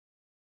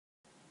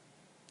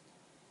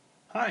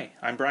Hi,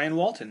 I'm Brian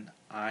Walton.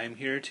 I'm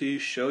here to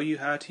show you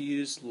how to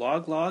use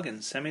log-log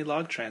and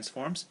semi-log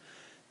transforms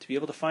to be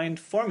able to find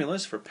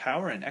formulas for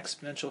power and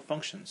exponential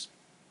functions.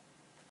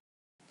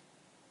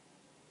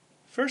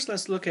 First,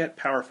 let's look at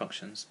power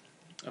functions.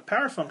 A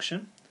power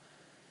function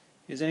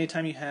is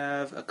anytime you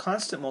have a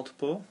constant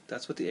multiple,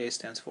 that's what the A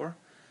stands for,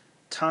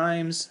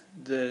 times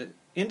the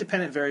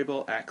independent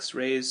variable x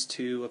raised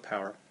to a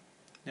power.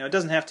 Now it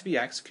doesn't have to be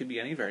x, it could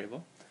be any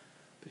variable,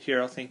 but here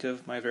I'll think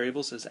of my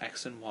variables as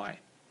x and y.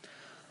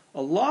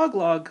 A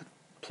log-log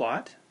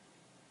plot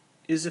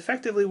is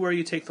effectively where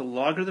you take the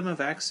logarithm of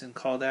x and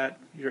call that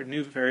your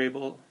new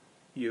variable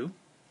u.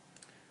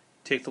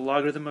 Take the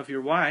logarithm of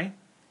your y,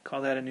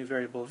 call that a new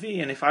variable v,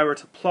 and if I were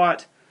to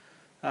plot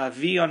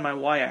v on my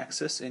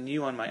y-axis and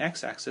u on my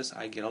x-axis,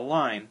 I get a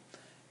line.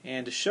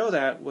 And to show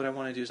that, what I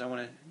want to do is I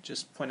want to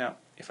just point out,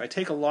 if I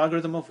take a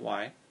logarithm of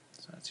y,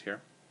 so that's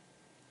here,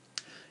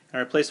 and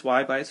I replace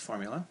y by its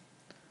formula,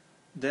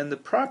 then the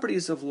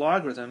properties of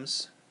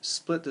logarithms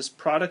split this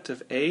product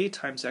of a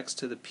times x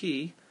to the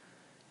p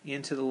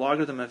into the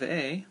logarithm of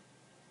a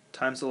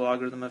times the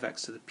logarithm of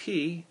x to the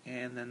p,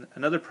 and then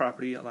another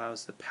property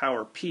allows the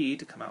power p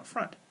to come out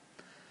front.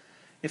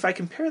 If I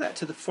compare that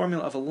to the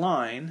formula of a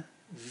line,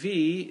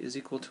 v is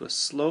equal to a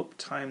slope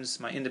times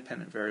my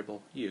independent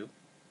variable u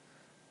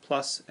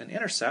plus an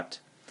intercept,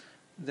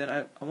 then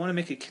I want to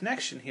make a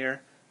connection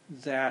here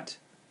that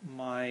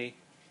my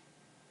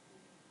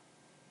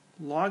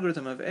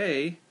logarithm of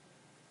a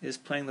is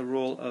playing the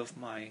role of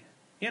my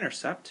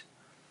intercept,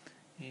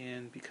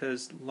 and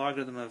because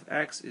logarithm of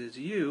x is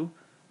u,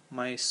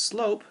 my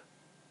slope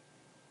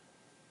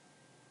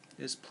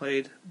is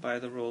played by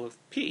the role of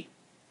p.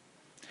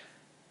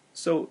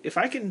 So if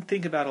I can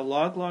think about a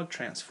log-log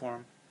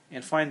transform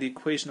and find the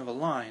equation of a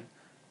line,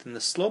 then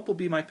the slope will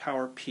be my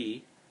power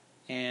p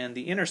and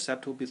the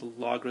intercept will be the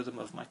logarithm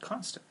of my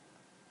constant.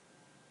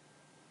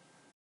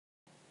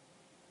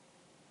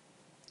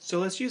 So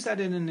let's use that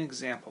in an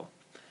example.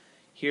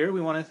 Here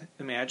we want to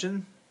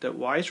imagine that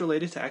y is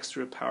related to x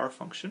through a power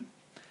function,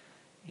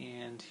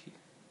 and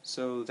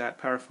so that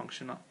power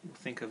function we'll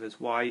think of as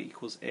y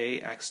equals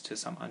ax to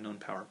some unknown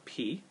power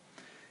p,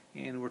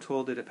 and we're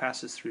told that it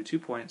passes through 2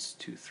 points,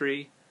 2,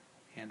 3,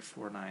 and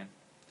 4, 9.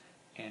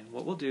 And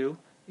what we'll do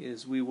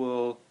is we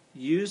will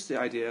use the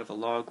idea of a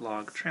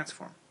log-log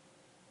transform.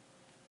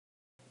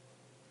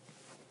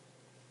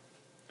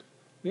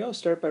 We always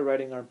start by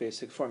writing our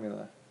basic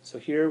formula. So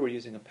here we're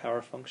using a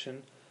power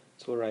function,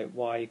 so we'll write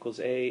y equals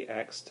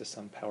ax to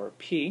some power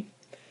p.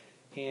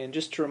 And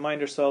just to remind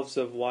ourselves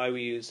of why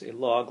we use a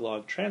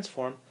log-log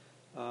transform,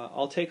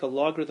 I'll take a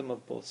logarithm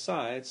of both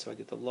sides, so I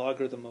get the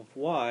logarithm of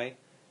y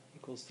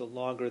equals the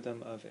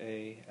logarithm of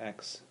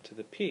ax to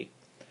the p.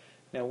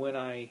 Now when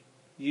I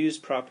use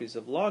properties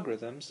of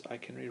logarithms, I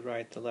can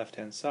rewrite the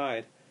left-hand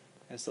side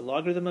as the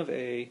logarithm of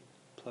a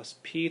plus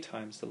p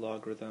times the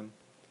logarithm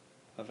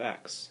of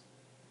x.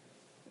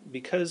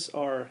 Because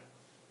our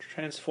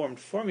transformed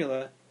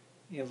formula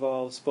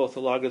involves both the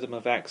logarithm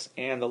of x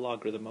and the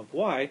logarithm of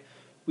y,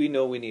 we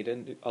know we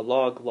need a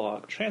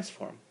log-log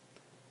transform.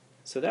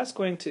 So that's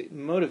going to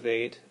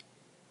motivate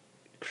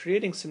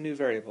creating some new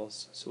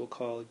variables. So we'll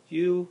call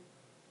u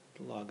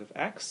the log of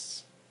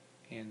x,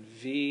 and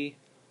v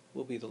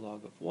will be the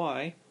log of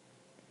y.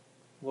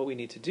 What we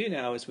need to do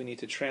now is we need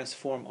to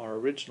transform our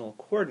original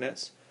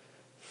coordinates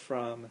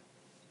from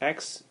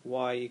x,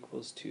 y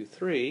equals 2,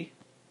 3,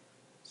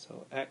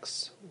 so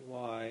x,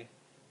 y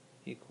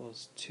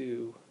equals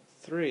 2,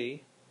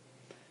 3,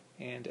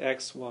 and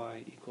x,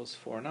 y equals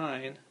 4,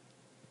 9,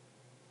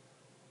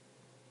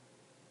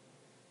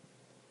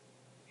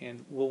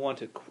 and we'll want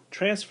to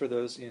transfer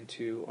those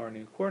into our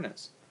new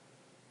coordinates.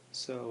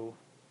 So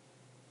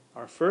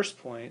our first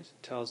point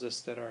tells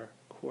us that our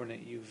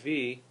coordinate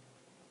uv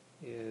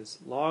is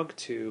log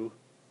 2,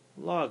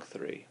 log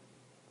 3.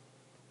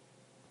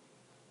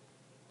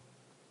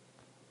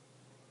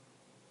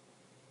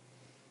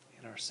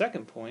 And our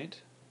second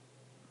point,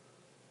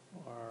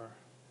 our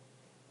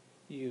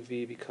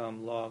uv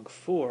become log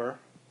 4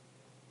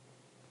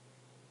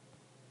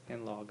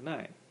 and log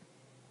 9.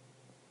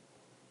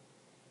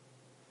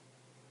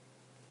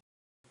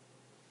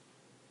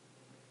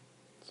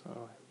 So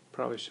I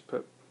probably should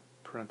put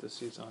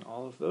parentheses on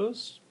all of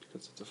those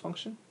because it's a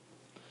function.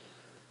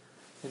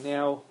 And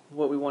now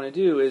what we want to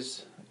do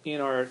is, in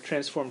our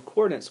transformed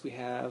coordinates we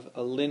have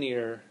a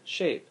linear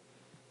shape.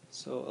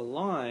 So a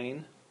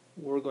line,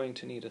 we're going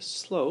to need a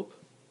slope.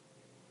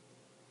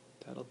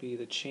 That'll be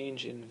the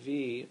change in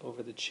v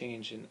over the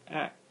change in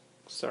x,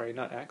 sorry,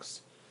 not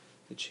x,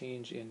 the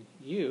change in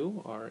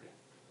u, our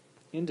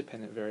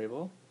independent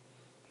variable,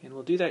 and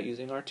we'll do that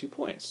using our 2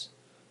 points.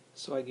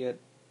 So I get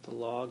the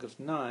log of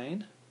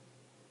 9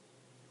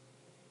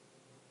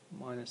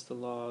 minus the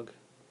log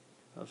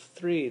of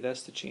 3,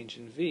 that's the change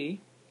in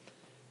v,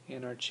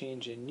 and our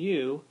change in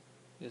u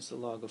is the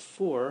log of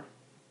 4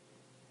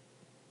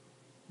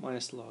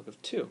 minus the log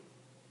of 2.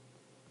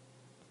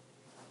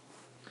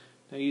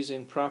 Now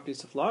using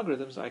properties of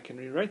logarithms, I can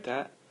rewrite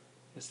that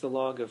as the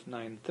log of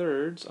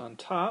 9/3 on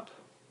top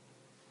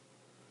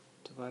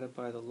divided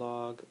by the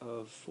log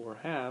of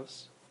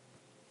 4/2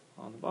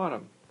 on the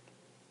bottom.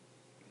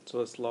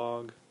 So it's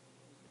log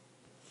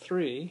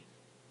 3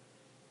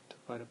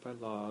 divided by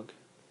log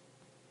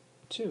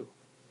 2.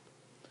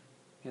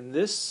 And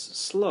this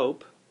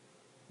slope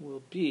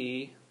will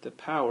be the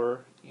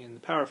power in the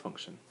power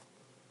function.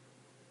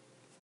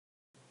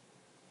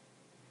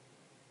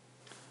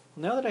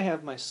 Now that I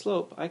have my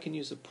slope, I can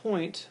use a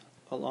point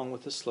along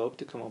with the slope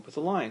to come up with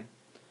a line.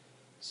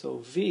 So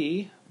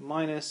v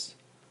minus,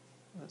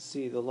 let's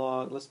do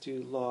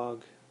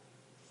log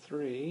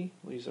 3,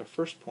 we'll use our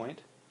first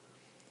point,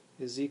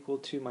 is equal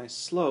to my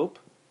slope,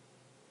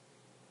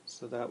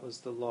 so that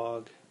was the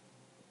log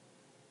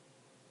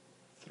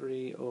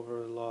 3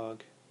 over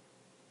log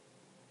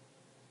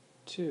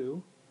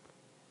 2,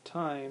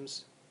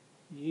 times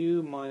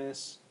u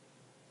minus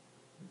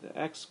the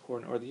x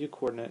coordinate, or the u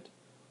coordinate,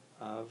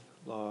 of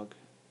log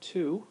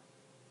 2.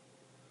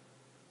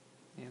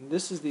 And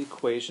this is the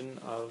equation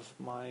of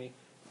my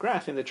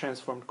graph in the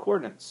transformed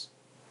coordinates.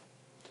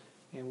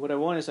 And what I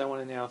want is I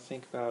want to now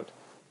think about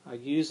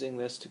using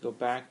this to go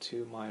back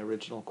to my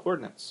original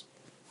coordinates.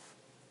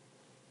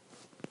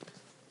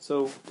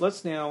 So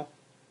let's now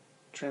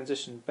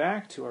transition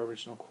back to our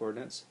original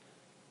coordinates,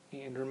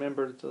 and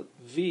remember that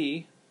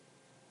v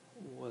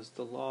was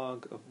the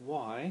log of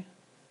y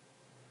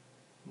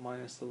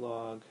minus the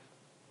log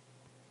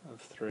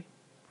of 3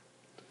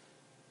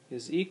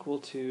 is equal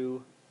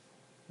to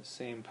the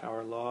same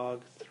power,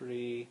 log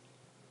 3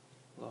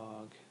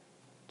 log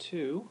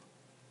 2,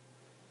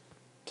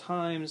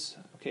 times,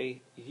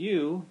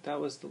 u, that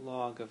was the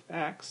log of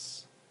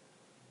x,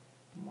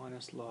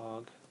 minus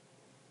log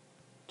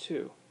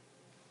 2.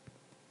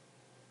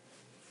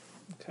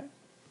 Okay.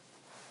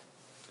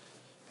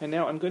 And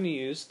now I'm going to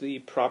use the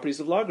properties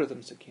of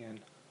logarithms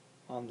again.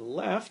 On the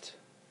left,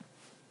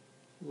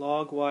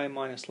 log y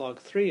minus log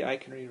 3, I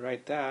can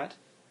rewrite that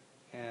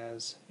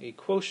as a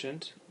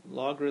quotient,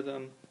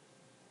 logarithm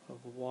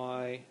of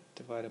y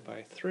divided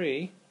by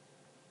 3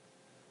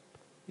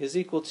 is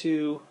equal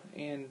to,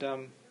 and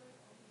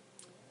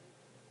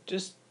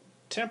just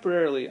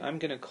temporarily I'm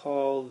going to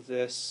call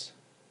this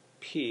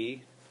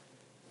p,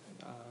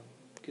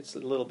 gets a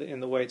little bit in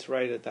the way to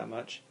write it that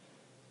much,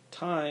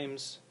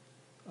 times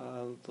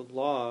the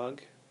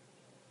log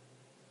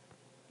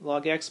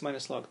x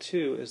minus log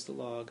 2 is the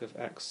log of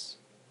x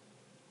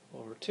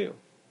over 2.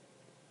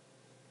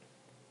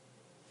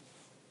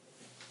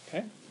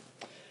 Okay?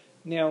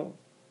 Now,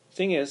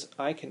 thing is,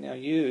 I can now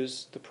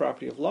use the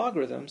property of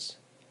logarithms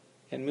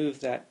and move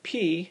that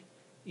p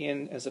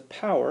in as a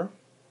power,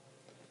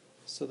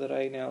 so that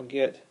I now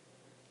get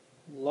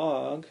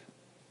log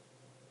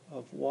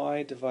of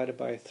y divided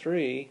by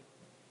 3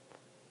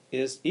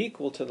 is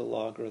equal to the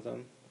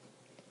logarithm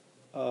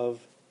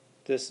of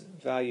this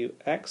value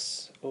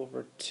x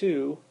over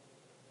 2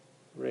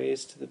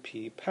 raised to the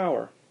p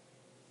power.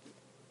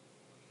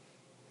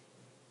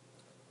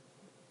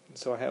 And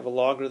so I have a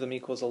logarithm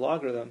equals a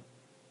logarithm.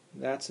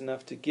 That's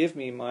enough to give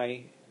me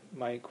my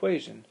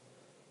equation.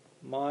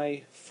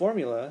 My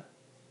formula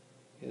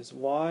is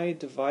y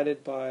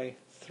divided by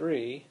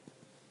 3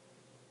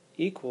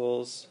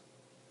 equals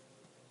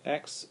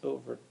x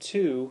over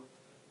 2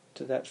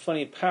 to that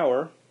funny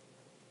power,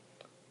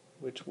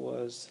 which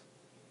was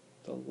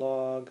the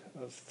log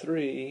of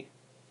 3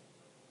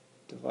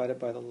 divided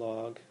by the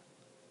log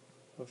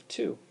of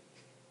 2.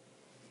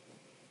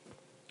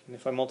 And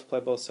if I multiply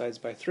both sides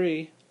by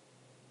 3,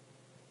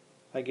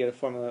 I get a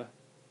formula,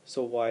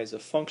 so y is a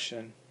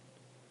function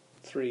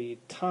 3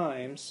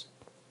 times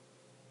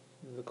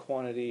the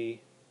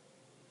quantity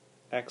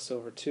x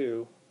over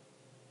 2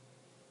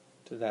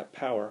 to that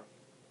power,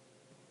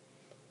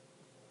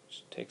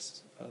 which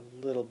takes a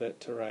little bit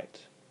to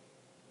write.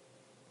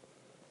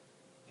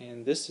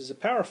 And this is a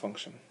power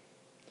function.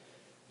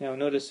 Now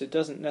notice it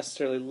doesn't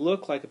necessarily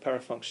look like a power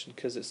function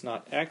because it's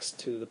not x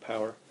to the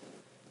power,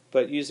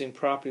 but using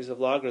properties of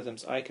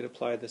logarithms I could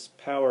apply this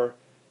power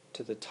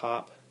to the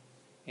top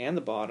and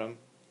the bottom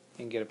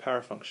and get a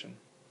power function.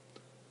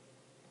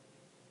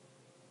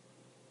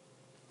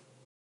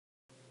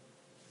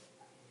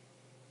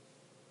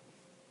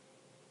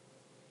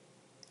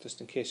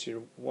 Just in case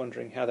you're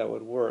wondering how that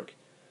would work,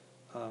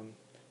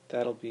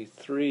 that'll be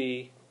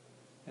 3,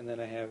 and then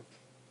I have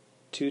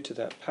 2 to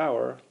that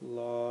power,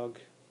 log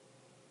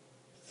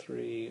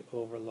 3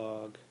 over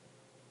log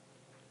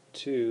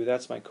 2,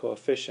 that's my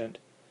coefficient,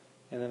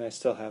 and then I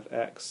still have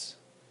x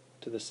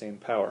to the same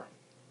power,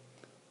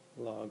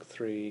 log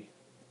 3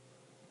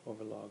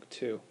 over log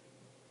 2.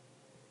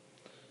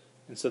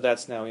 And so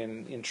that's now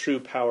in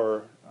true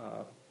power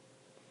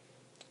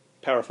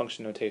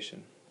function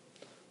notation.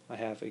 I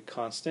have a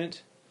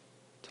constant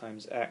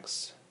times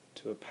x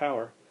to a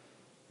power,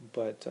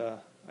 but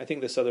I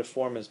think this other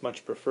form is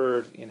much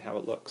preferred in how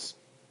it looks.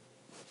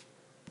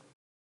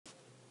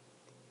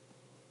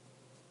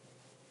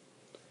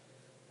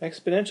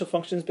 Exponential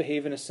functions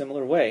behave in a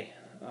similar way.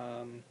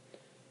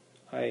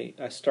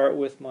 I start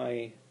with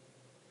my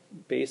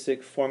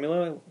basic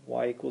formula,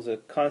 y equals a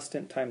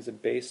constant times a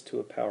base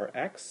to a power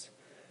x.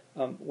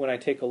 When I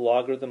take a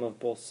logarithm of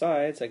both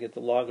sides, I get the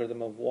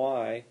logarithm of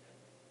y.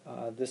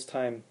 This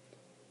time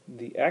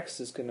the x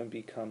is going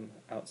to come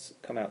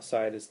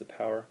outside as the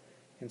power,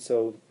 and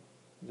so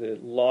the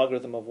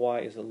logarithm of y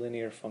is a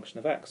linear function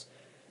of x.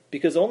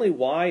 Because only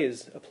y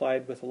is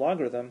applied with a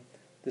logarithm,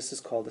 this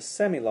is called a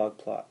semilog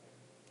plot.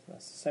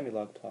 That's a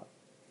semilog plot.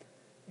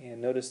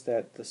 And notice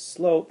that the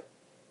slope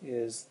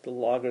is the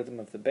logarithm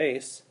of the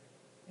base,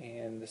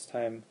 and this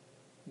time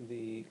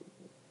the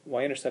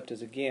y-intercept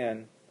is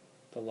again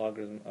the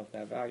logarithm of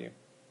that value.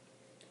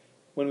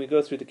 When we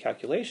go through the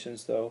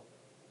calculations, though,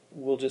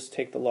 we'll just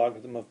take the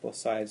logarithm of both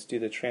sides, do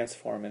the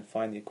transform, and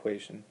find the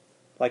equation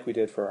like we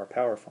did for our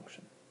power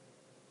function.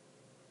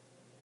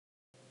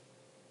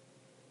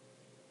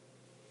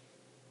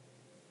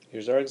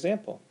 Here's our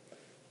example.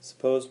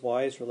 Suppose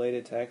y is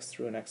related to x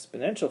through an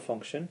exponential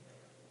function,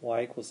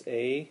 y equals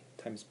a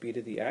times b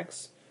to the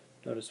x.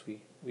 Notice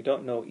we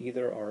don't know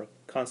either our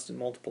constant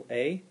multiple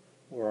a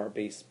or our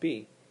base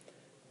b.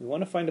 We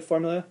want to find a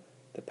formula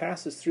that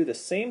passes through the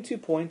same 2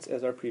 points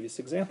as our previous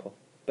example,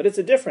 but it's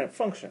a different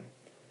function.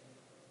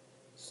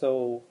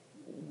 So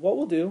what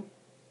we'll do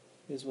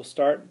is we'll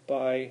start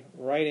by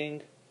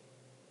writing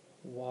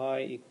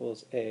y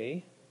equals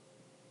a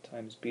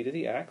times b to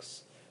the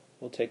x.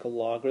 We'll take a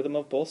logarithm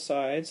of both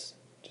sides,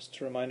 just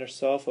to remind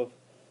ourselves of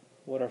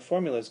what our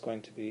formula is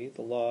going to be,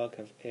 the log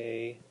of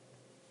a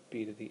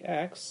b to the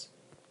x,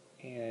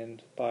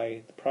 and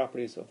by the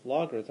properties of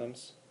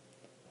logarithms,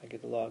 I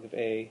get the log of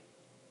a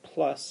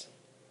plus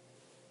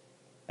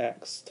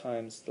x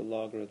times the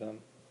logarithm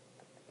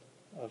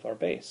of our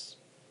base.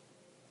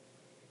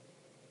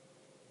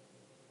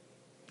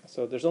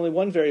 So there's only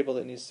one variable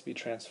that needs to be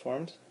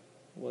transformed.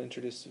 We'll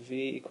introduce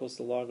v equals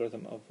the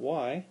logarithm of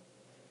y,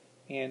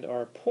 and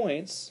our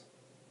points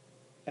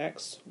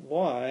x,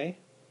 y,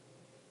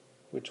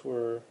 which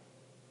were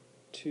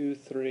 2,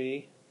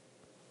 3,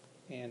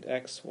 and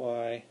x,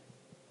 y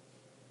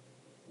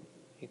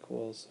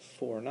equals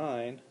 4,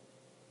 9,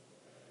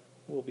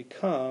 will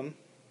become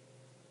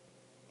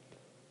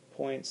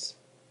points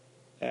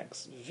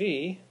x,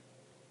 v.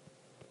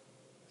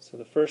 So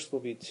the first will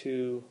be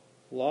 2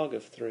 log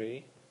of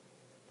 3,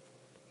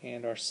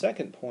 and our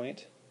second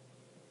point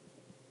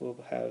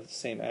will have the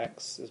same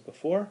x as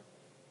before,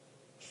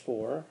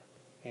 4,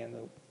 and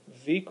the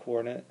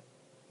v-coordinate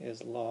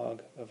is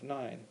log of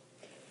 9.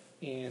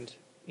 And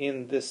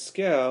in this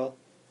scale,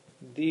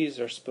 these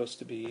are supposed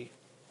to be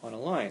on a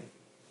line.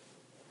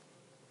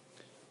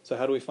 So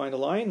how do we find a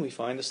line? We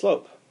find a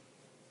slope.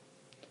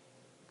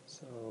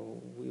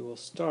 So we will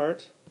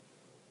start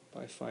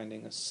by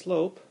finding a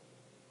slope.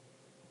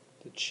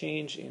 The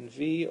change in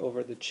v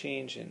over the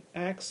change in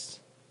x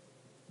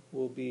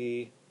will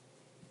be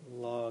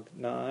log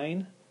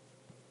 9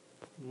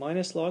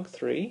 minus log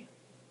 3,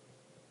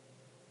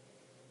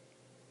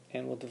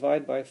 and we'll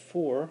divide by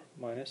 4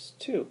 minus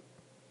 2.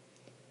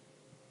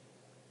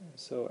 And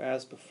so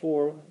as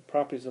before,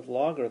 properties of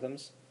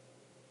logarithms,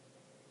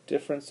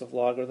 difference of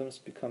logarithms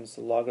becomes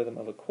the logarithm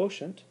of a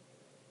quotient,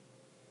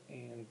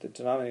 and the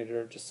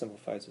denominator just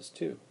simplifies as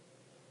 2.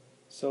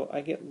 So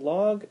I get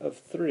log of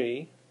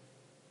 3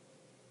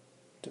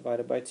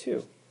 divided by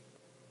 2.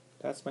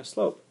 That's my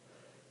slope.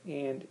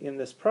 And in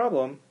this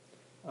problem,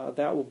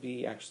 that will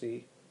be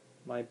actually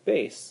my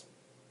base.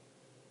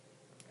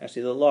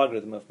 Actually, the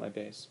logarithm of my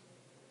base.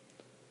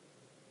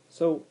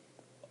 So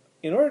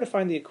in order to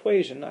find the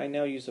equation, I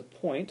now use a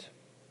point.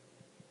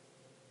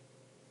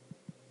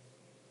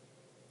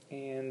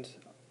 And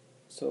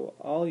so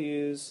I'll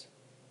use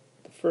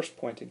the first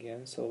point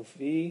again. So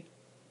v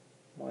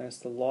minus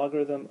the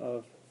logarithm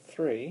of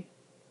 3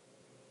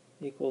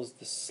 equals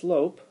the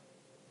slope,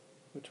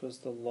 which was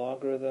the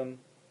logarithm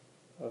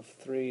of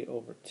 3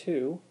 over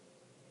 2,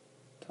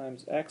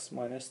 times x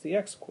minus the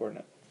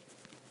x-coordinate.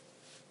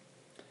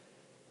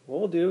 What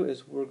we'll do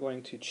is we're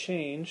going to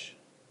change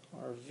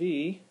our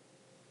v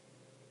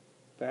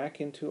back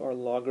into our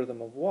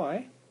logarithm of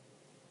y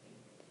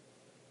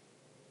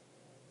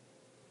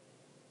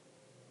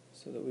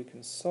so that we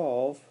can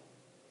solve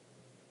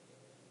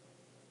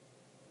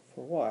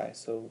for y.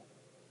 So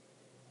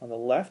on the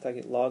left I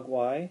get log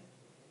y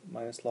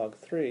minus log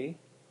 3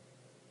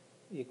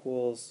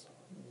 equals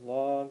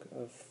log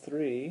of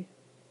 3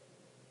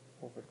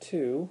 over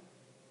 2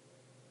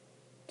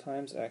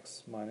 times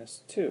x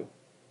minus 2.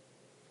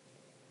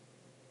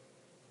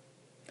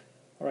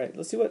 Alright,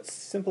 let's see what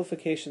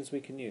simplifications we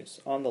can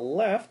use. On the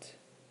left,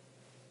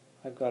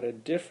 I've got a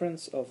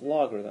difference of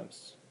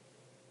logarithms.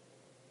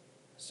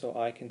 So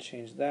I can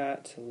change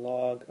that to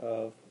log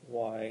of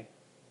y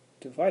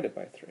divided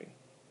by 3.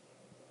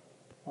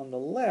 On the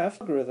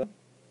left, logarithm,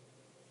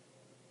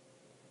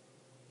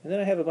 and then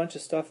I have a bunch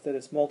of stuff that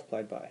it's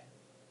multiplied by.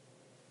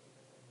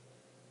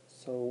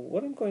 So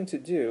what I'm going to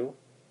do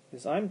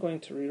is I'm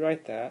going to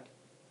rewrite that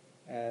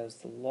as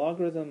the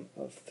logarithm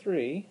of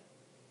 3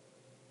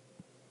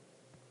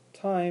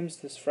 times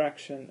this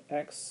fraction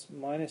x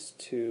minus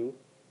 2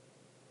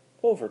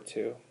 over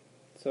 2.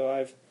 So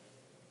I've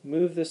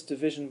moved this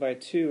division by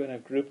 2 and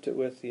I've grouped it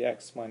with the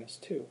x minus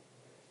 2.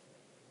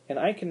 And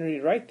I can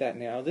rewrite that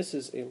now. This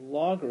is a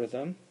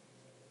logarithm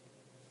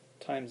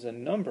times a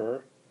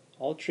number.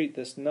 I'll treat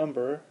this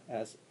number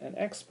as an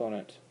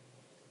exponent.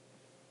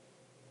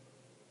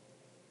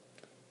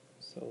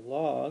 So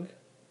log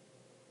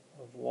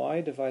of y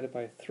divided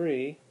by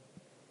 3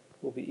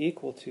 will be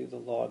equal to the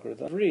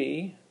logarithm of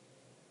 3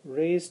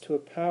 raised to a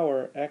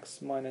power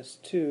x minus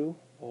 2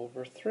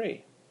 over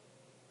 3.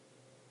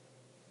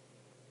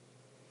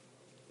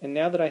 And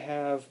now that I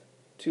have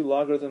two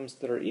logarithms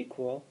that are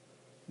equal,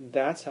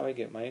 that's how I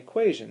get my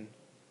equation.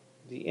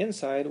 The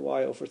inside,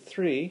 y over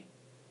 3,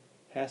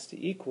 has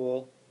to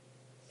equal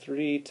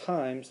 3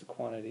 times the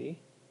quantity,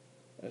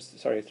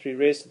 3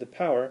 raised to the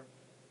power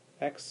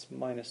x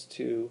minus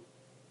 2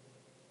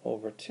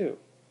 over 2.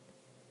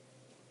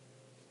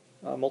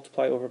 I'll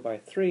multiply over by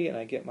 3 and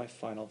I get my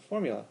final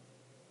formula.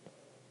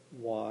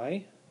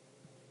 Y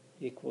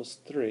equals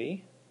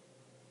 3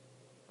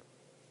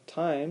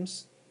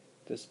 times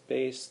this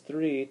base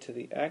 3 to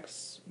the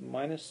x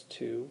minus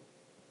 2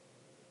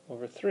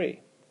 over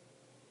 3.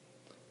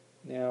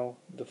 Now,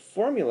 the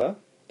formula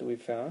that we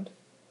found,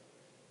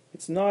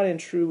 it's not in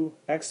true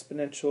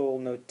exponential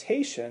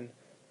notation,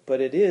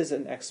 but it is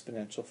an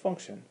exponential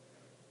function.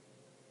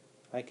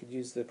 I could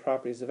use the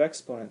properties of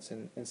exponents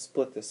and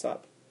split this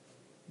up.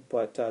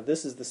 But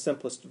this is the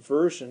simplest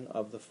version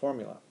of the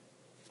formula.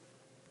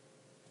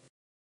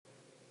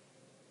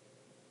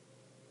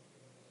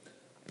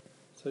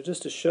 So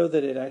just to show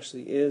that it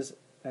actually is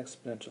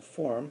exponential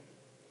form,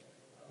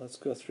 let's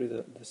go through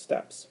the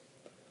steps.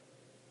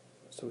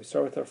 So we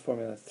start with our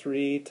formula,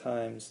 3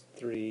 times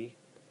 3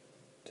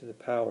 to the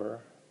power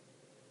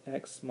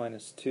x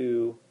minus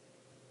 2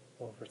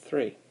 over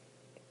 3.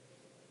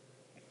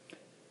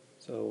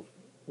 So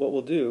what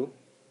we'll do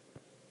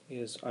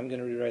is I'm going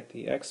to rewrite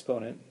the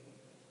exponent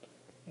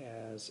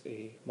as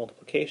a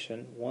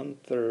multiplication,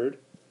 1/3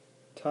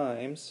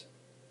 times,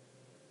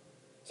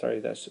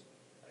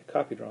 I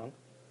copied wrong.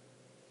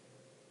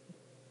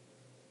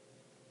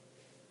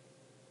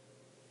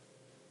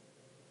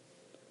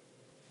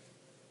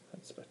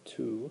 That's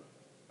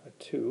a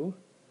 2,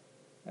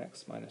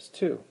 x minus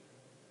 2.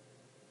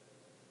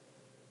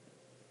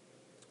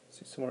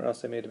 See, somewhere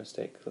else I made a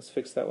mistake. Let's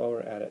fix that while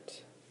we're at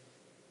it.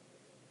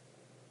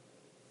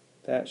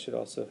 That should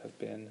also have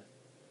been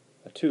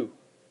a 2.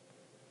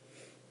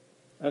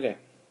 Okay.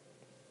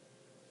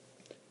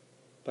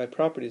 By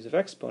properties of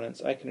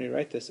exponents, I can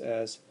rewrite this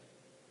as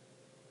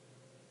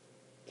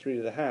 3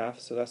 to the half,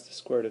 so that's the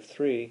square root of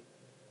 3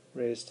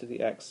 raised to the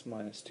x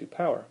minus 2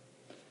 power.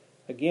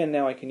 Again,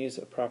 now I can use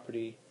a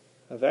property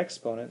of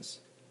exponents.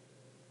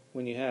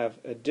 When you have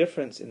a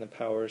difference in the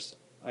powers,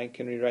 I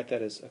can rewrite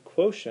that as a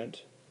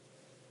quotient.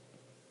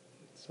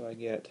 So I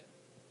get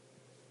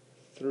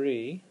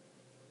 3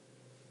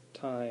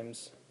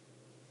 times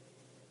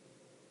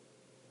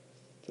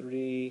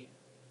 3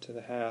 to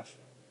the half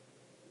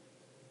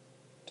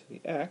to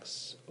the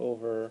x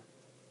over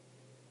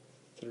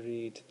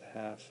 3 to the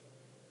half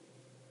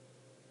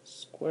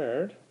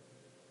squared.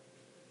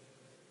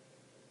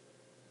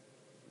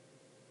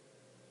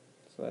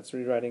 So that's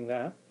rewriting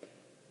that.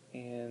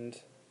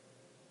 And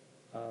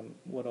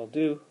what I'll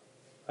do,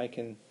 I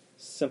can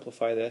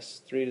simplify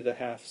this. 3 to the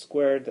half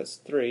squared, that's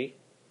 3.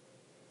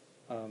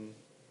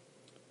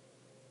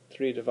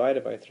 3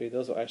 divided by 3,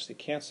 those will actually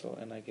cancel,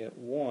 and I get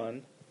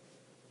 1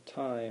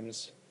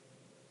 times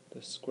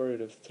the square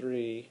root of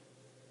 3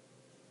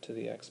 to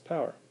the x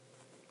power.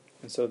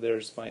 And so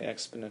there's my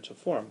exponential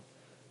form.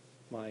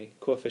 My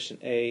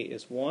coefficient a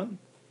is 1,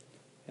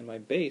 and my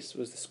base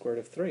was the square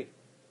root of 3.